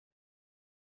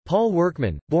Paul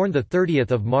Workman, born 30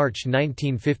 March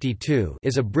 1952,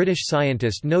 is a British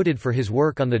scientist noted for his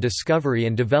work on the discovery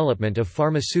and development of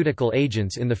pharmaceutical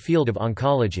agents in the field of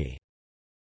oncology.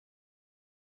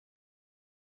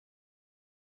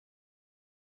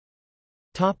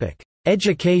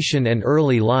 Education and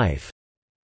early life.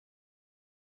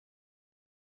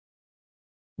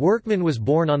 Workman was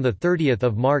born on 30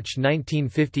 March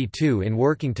 1952 in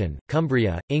Workington,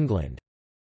 Cumbria, England.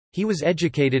 He was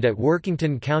educated at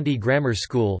Workington County Grammar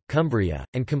School, Cumbria,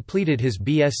 and completed his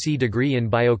BSc degree in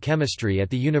biochemistry at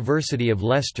the University of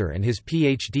Leicester and his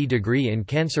PhD degree in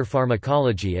cancer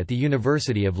pharmacology at the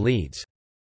University of Leeds.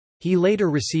 He later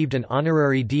received an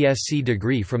honorary DSc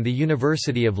degree from the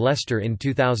University of Leicester in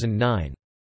 2009.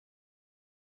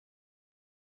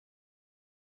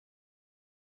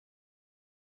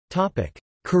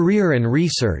 Career and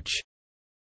research.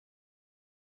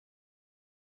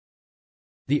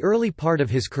 The early part of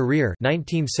his career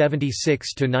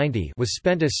 1976 to 90 was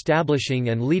spent establishing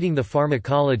and leading the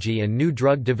Pharmacology and New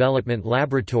Drug Development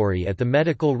Laboratory at the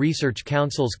Medical Research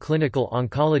Council's Clinical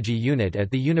Oncology Unit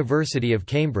at the University of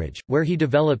Cambridge, where he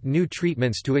developed new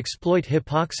treatments to exploit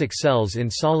hypoxic cells in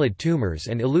solid tumours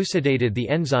and elucidated the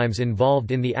enzymes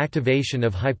involved in the activation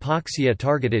of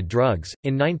hypoxia-targeted drugs.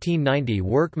 In 1990,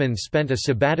 Workman spent a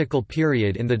sabbatical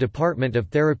period in the Department of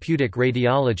Therapeutic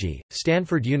Radiology,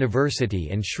 Stanford University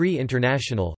and Shri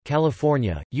International,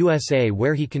 California, USA,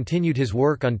 where he continued his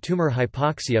work on tumor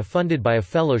hypoxia funded by a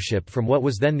fellowship from what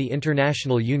was then the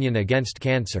International Union Against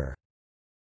Cancer.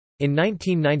 In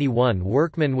 1991,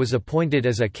 Workman was appointed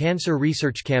as a Cancer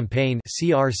Research Campaign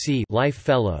 (CRC) Life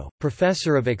Fellow,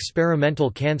 Professor of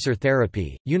Experimental Cancer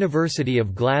Therapy, University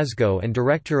of Glasgow and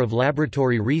Director of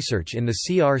Laboratory Research in the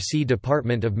CRC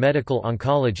Department of Medical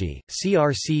Oncology,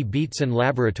 CRC Beatson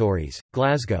Laboratories,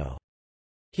 Glasgow.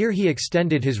 Here he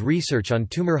extended his research on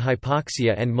tumor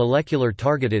hypoxia and molecular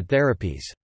targeted therapies.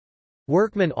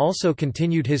 Workman also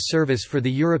continued his service for the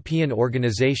European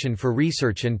Organisation for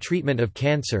Research and Treatment of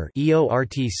Cancer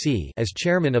as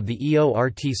chairman of the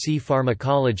EORTC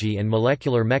Pharmacology and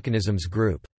Molecular Mechanisms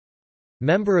Group.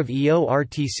 Member of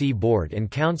EORTC Board and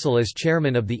Council as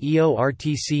chairman of the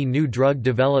EORTC New Drug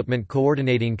Development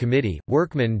Coordinating Committee,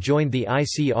 Workman joined the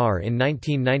ICR in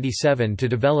 1997 to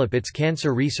develop its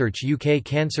Cancer Research UK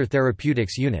Cancer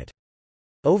Therapeutics Unit.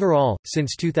 Overall,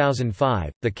 since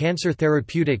 2005, the Cancer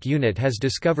Therapeutic Unit has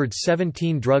discovered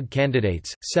 17 drug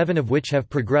candidates, 7 of which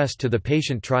have progressed to the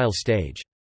patient trial stage.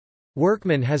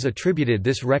 Workman has attributed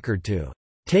this record to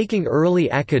taking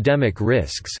early academic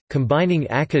risks, combining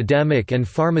academic and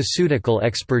pharmaceutical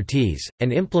expertise,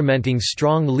 and implementing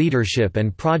strong leadership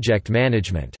and project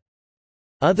management.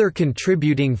 Other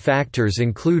contributing factors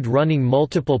include running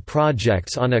multiple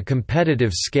projects on a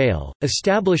competitive scale,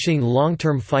 establishing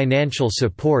long-term financial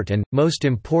support and, most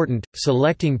important,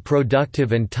 selecting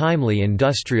productive and timely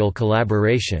industrial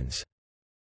collaborations.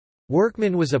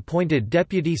 Workman was appointed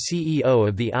Deputy CEO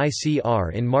of the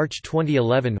ICR in March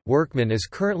 2011. Workman is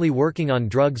currently working on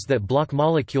drugs that block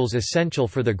molecules essential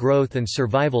for the growth and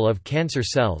survival of cancer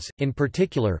cells, in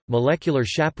particular, molecular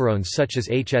chaperones such as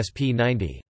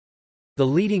HSP90. The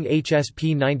leading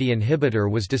HSP90 inhibitor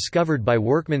was discovered by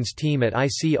Workman's team at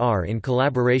ICR in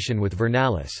collaboration with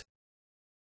Vernalis.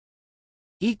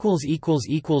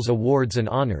 Awards and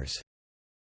honors.